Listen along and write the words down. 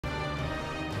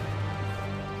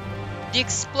The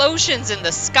explosions in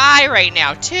the sky right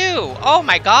now, too. Oh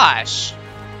my gosh.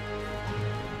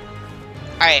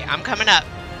 Alright, I'm coming up.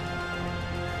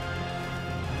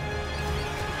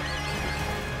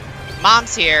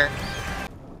 Mom's here.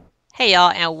 Hey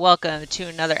y'all, and welcome to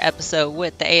another episode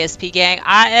with the ASP gang.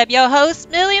 I am your host,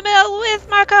 Millie Mill, with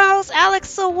my co-host,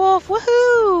 AlexWolf.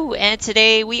 Woohoo! And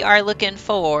today we are looking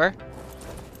for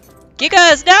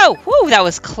Gigas. No! Woo, that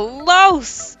was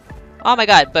close! Oh my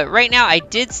god, but right now I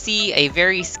did see a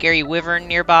very scary wyvern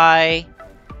nearby.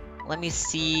 Let me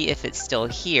see if it's still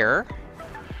here.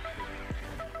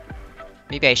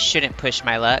 Maybe I shouldn't push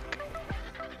my luck.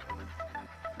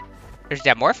 There's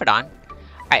Dimorphodon.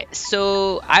 Alright,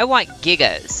 so I want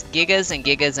Gigas. Gigas and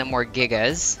Gigas and more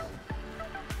Gigas.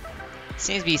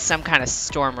 Seems to be some kind of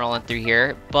storm rolling through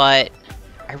here, but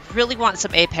I really want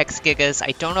some Apex Gigas.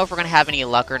 I don't know if we're going to have any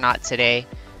luck or not today.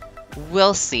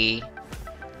 We'll see.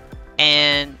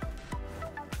 And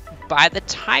by the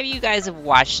time you guys have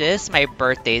watched this, my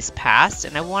birthday's passed,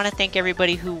 and I want to thank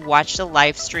everybody who watched the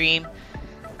live stream.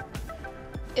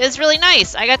 It was really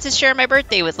nice. I got to share my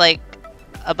birthday with like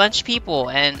a bunch of people,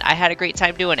 and I had a great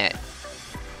time doing it.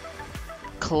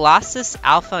 Colossus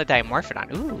Alpha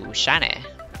Dimorphodon. Ooh, shiny.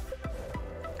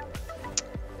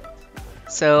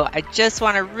 So I just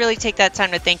want to really take that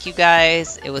time to thank you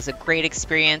guys. It was a great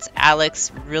experience.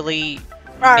 Alex really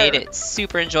made it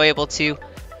super enjoyable too.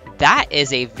 That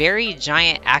is a very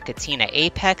giant Achatina.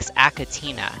 Apex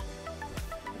Achatina.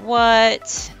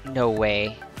 What? No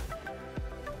way.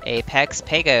 Apex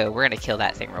Pego. We're going to kill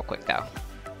that thing real quick though.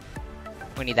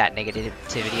 We need that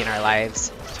negativity in our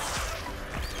lives.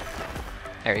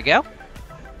 There we go.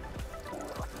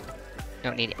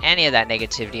 Don't need any of that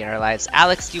negativity in our lives.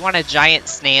 Alex, do you want a giant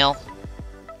snail?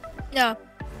 No.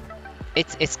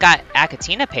 It's got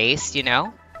Achatina paste, you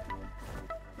know?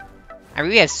 I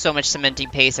mean, we have so much cementing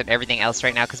paste and everything else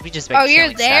right now because we just been killing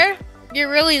you're there? stuff. You're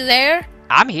really there?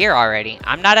 I'm here already.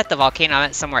 I'm not at the volcano. I'm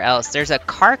at somewhere else. There's a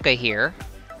Karka here.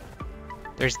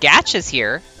 There's Gachas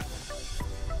here.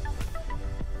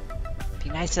 Be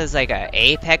nice as like a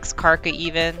Apex Karka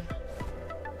even.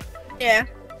 Yeah.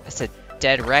 That's a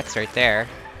dead Rex right there.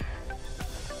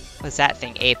 What's that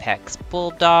thing? Apex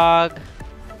Bulldog.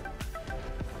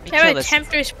 Do you have a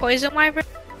Temptress poison wyvern?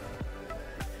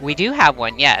 We do have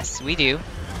one, yes, we do.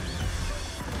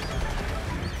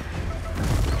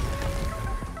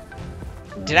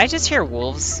 Did I just hear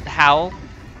wolves howl?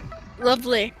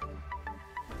 Lovely.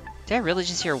 Did I really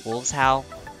just hear wolves howl?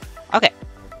 Okay.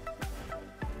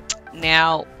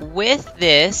 Now, with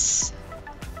this...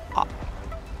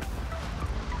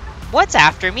 what's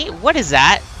after me? What is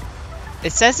that?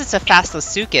 It says it's a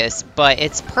Phaslosuchus, but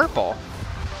it's purple.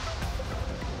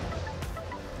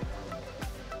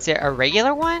 Is it a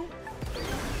regular one?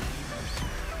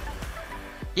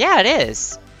 Yeah, it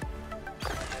is.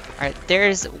 Alright,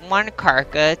 there's 1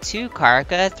 Karka, 2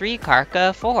 Karka, 3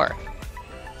 Karka, 4.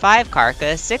 5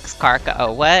 Karka, 6 Karka.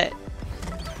 Oh, what?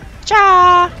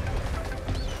 Cha!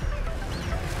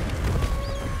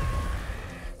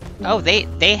 Oh,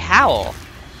 they howl.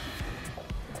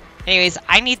 Anyways,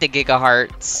 I need the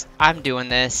gigahearts. I'm doing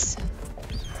this.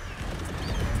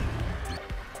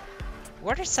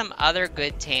 What are some other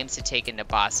good tames to take into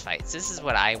boss fights? This is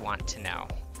what I want to know.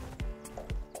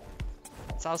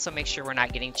 Let's also make sure we're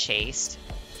not getting chased.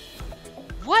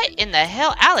 What in the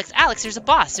hell? Alex, there's a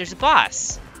boss. There's a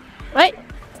boss. What?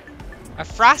 A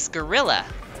frost gorilla.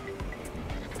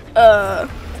 I'm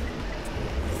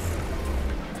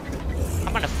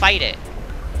gonna fight it.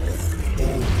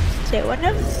 Say what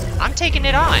now? I'm taking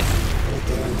it on.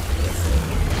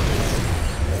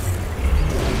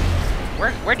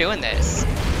 We're doing this.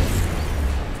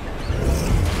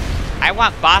 I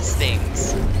want boss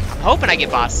things. I'm hoping I get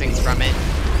boss things from it.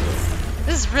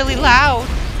 This is really loud.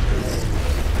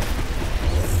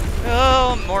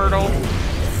 Oh, mortal.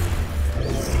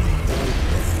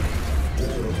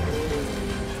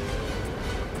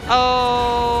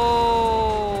 Oh,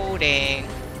 dang.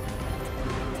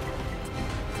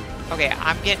 Okay,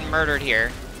 I'm getting murdered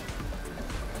here.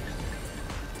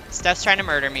 Stuff's trying to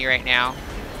murder me right now.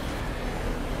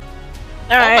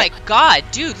 Alright. Oh my god,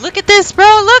 dude, look at this, bro!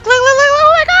 Look!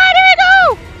 Oh my god, here we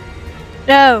go!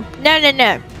 No, not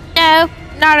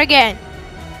again.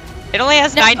 It only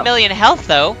has 9 million health,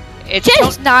 though. It's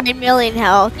just 9 million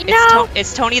health.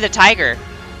 It's Tony the Tiger.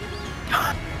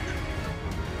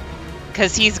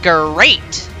 Because he's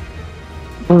great.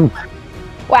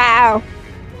 Wow.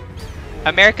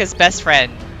 America's best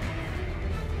friend.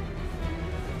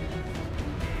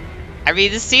 I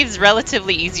mean, this seems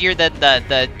relatively easier than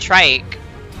the trike.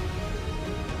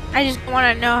 I just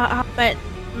want to know how much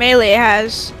melee it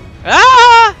has.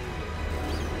 Ah!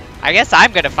 I guess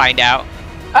I'm gonna find out.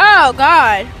 Oh,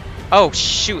 God. Oh,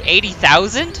 shoot.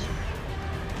 80,000?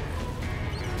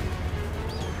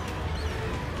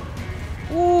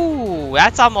 Ooh,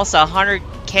 that's almost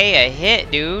 100K a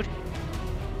hit, dude.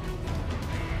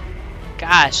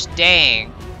 Gosh,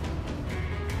 dang.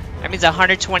 That means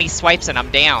 120 swipes and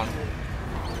I'm down.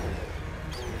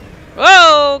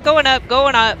 Whoa! Going up,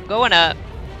 going up, going up.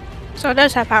 So it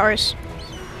does have powers.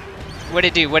 What'd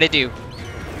it do? What'd it do?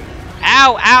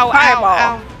 Ow, ow, Fireball.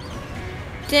 ow,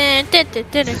 Dun, dun, dun,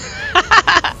 dun, dun.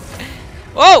 ow.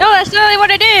 Whoa! No, that's literally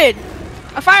what I did.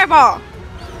 A fireball.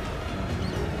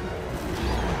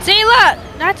 See, look.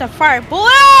 That's a fireball.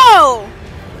 Whoa!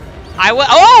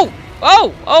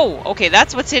 Oh! Okay,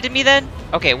 that's what's hitting me then?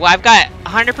 Okay, well, I've got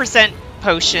 100%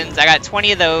 potions. I got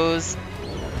 20 of those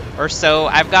or so.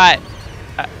 I've got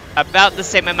about the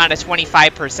same amount of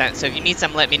 25%, so if you need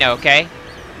some, let me know, okay?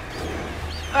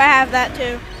 I have that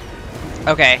too.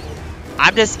 Okay.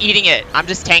 I'm just eating it. I'm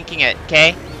just tanking it,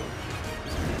 okay?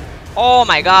 Oh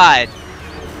my god.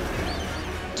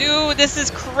 Dude, this is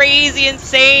crazy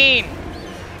insane.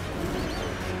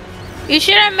 You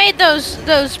should have made those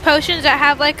potions that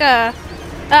have like a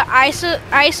ice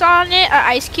on it, an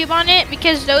ice cube on it,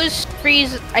 because those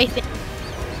freeze. I think.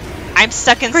 I'm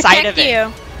stuck inside of it.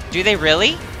 You. Do they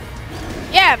really?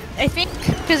 Yeah, I think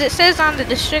because it says on the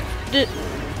description.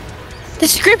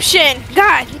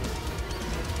 God.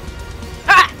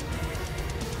 Ah.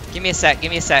 Give me a sec. Give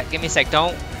me a sec. Give me a sec.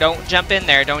 Don't jump in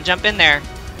there. Don't jump in there.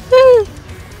 Woo.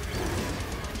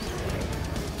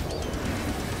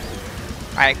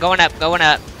 Alright, going up, going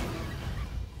up.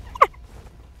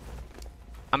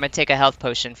 I'm gonna take a health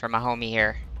potion for my homie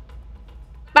here.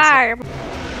 Bye.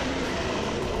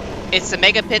 It's the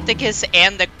Megapithecus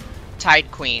and the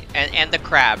Tide Queen and the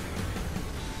crab.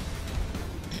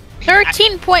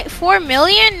 13.4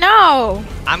 million? No.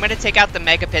 I'm gonna take out the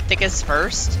Megapithecus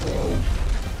first.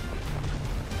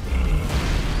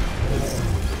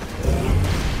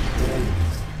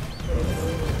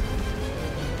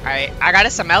 Alright, I got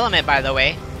us some element, by the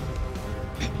way.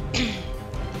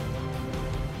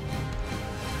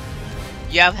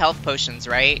 You have health potions,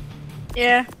 right?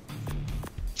 Yeah.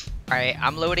 Alright,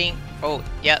 I'm loading. Oh,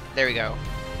 yep, there we go.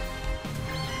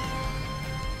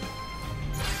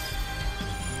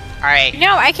 Alright.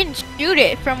 No, I can shoot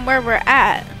it from where we're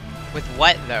at. With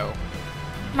what, though?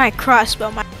 My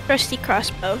crossbow, my trusty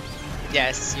crossbow.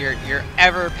 Yes, your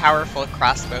ever powerful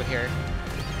crossbow here.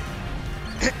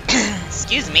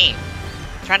 Excuse me.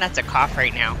 Try not to cough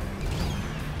right now.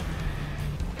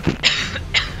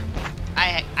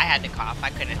 I had to cough. I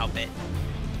couldn't help it.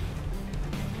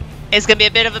 It's gonna be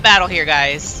a bit of a battle here,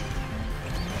 guys.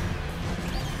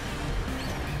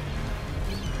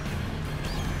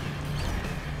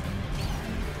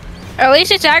 Or at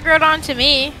least it's aggroed onto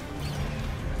me.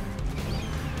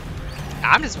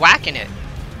 I'm just whacking it.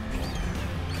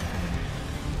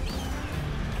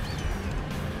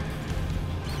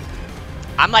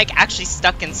 I'm like actually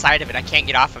stuck inside of it. I can't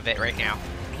get off of it right now.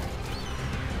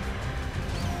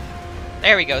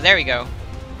 There we go, there we go.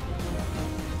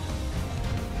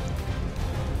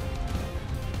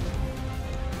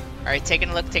 Alright, taking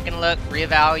a look,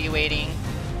 reevaluating.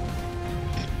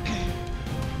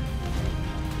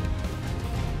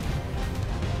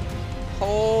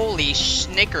 Holy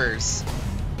schnickers.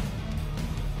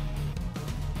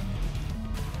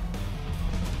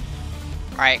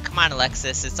 Alright, come on,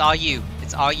 Alexis. It's all you.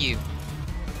 It's all you.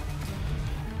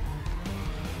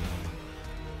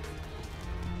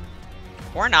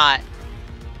 Or not.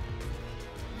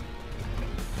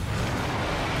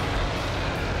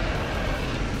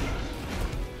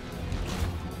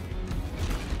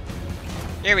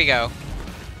 Here we go.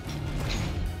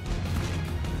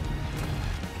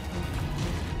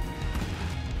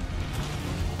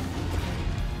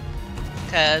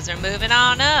 Cause we're moving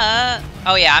on up.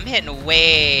 Oh yeah, I'm hitting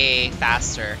way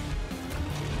faster.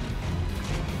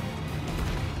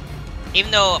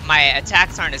 Even though my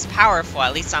attacks aren't as powerful,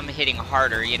 at least I'm hitting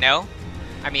harder, you know?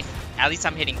 I mean, at least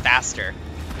I'm hitting faster.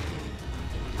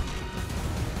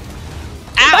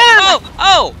 Ow!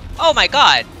 Oh! Oh my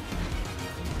god!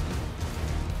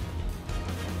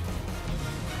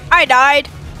 I died.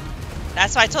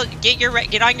 That's why I told you,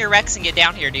 get on your Rex and get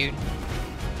down here, dude.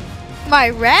 My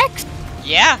Rex?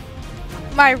 Yeah.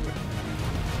 My...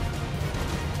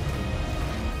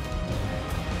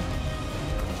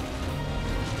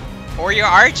 Or your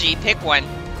RG, pick one.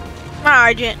 My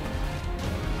Argent.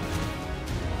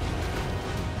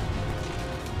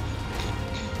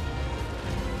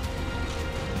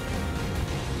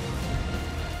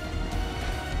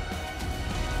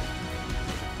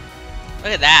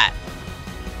 Look at that.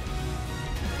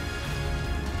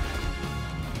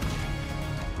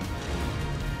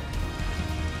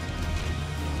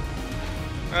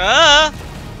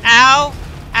 Ow!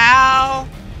 Ow!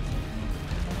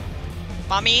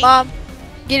 Mommy? Mom,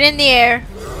 get in the air.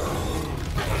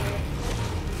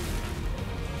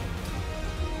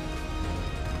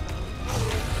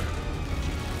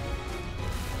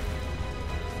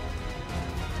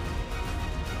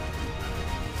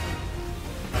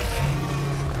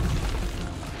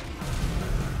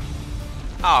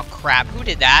 Oh crap, who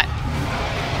did that?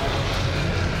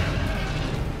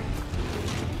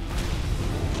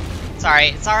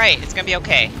 It's alright, it's gonna be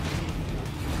okay.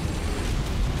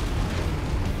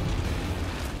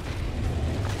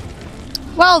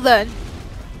 Well then.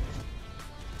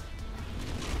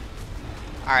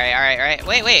 Alright.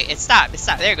 Wait, it stopped.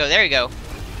 There you go.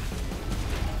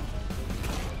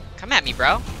 Come at me,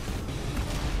 bro.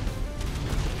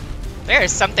 There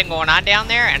is something going on down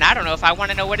there, and I don't know if I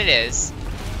want to know what it is.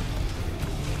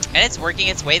 And it's working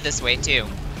its way this way, too.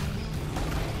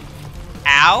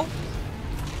 Ow.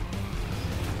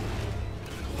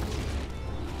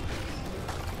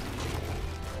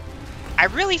 I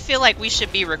really feel like we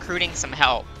should be recruiting some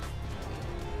help.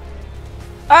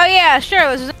 Oh yeah,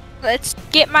 sure. Let's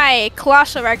get my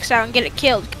Colossal Rex out and get it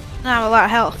killed. I don't have a lot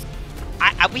of health.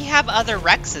 We have other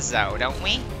Rexes, though, don't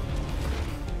we?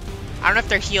 I don't know if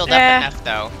they're healed up enough,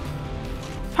 though.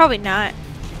 Probably not.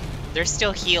 They're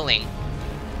still healing.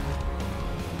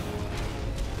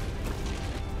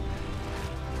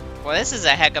 Well, this is a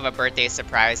heck of a birthday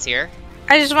surprise here.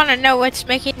 I just want to know what's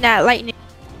making that lightning.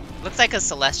 Looks like a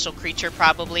celestial creature,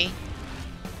 probably.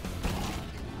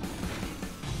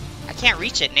 I can't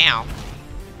reach it now.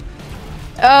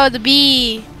 Oh, the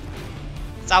bee.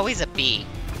 It's always a bee.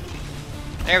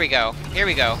 There we go. Here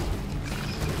we go.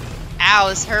 Ow,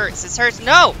 this hurts. This hurts.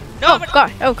 No! No! Oh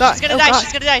god. Oh god. She's gonna die. God.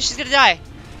 She's gonna die. She's gonna die.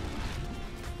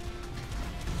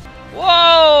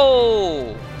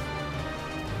 Whoa!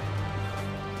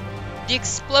 The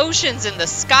explosions in the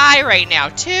sky right now,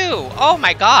 too. Oh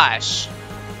my gosh.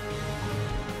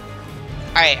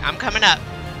 Alright, I'm coming up.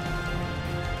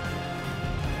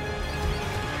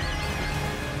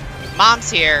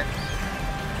 Mom's here.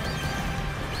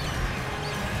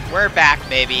 We're back,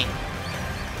 baby.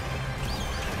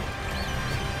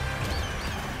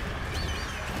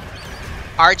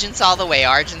 Argent's all the way,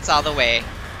 Argent's all the way.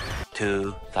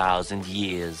 2,000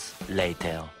 years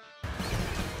later.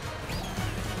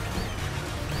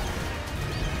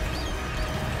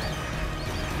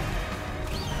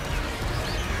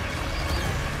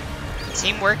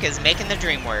 Teamwork is making the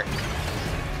dream work.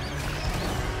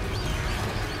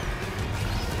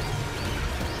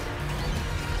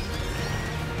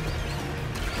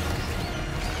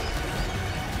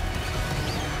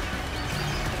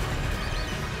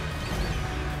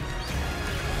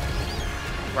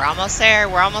 We're almost there,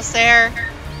 we're almost there.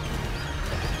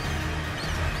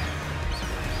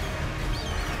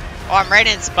 Oh, I'm right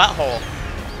in its butthole.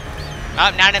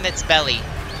 Oh, not in its belly.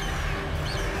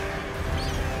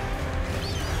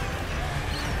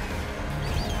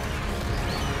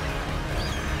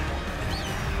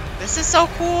 This is so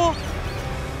cool.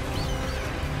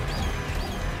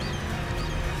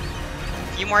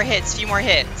 Few more hits, few more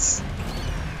hits.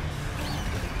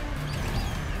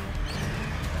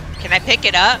 Can I pick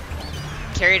it up?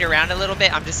 Carry it around a little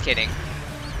bit? I'm just kidding.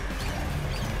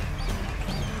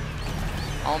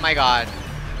 Oh my god.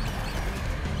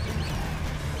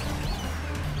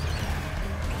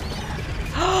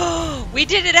 We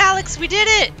did it, Alex! We did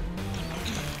it!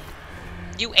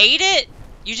 You ate it?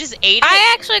 You just ate it?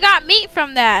 I actually got meat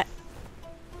from that.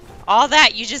 All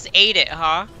that, you just ate it,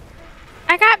 huh?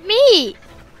 I got meat.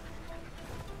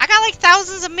 I got like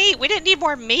thousands of meat. We didn't need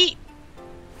more meat.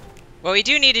 What we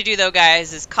do need to do, though,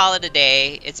 guys, is call it a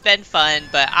day. It's been fun,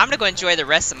 but I'm going to go enjoy the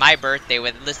rest of my birthday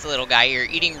with this little guy here,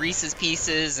 eating Reese's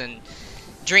Pieces and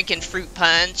drinking fruit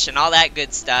punch and all that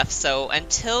good stuff. So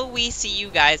until we see you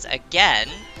guys again,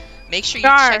 make sure you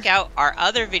check out our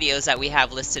other videos that we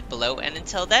have listed below. And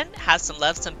until then, have some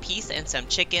love, some peace, and some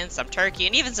chicken, some turkey,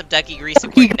 and even some ducky grease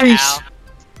according to Al.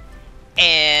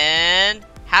 And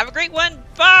have a great one.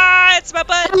 Bye! It's my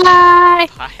butt. Bye.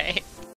 Bye.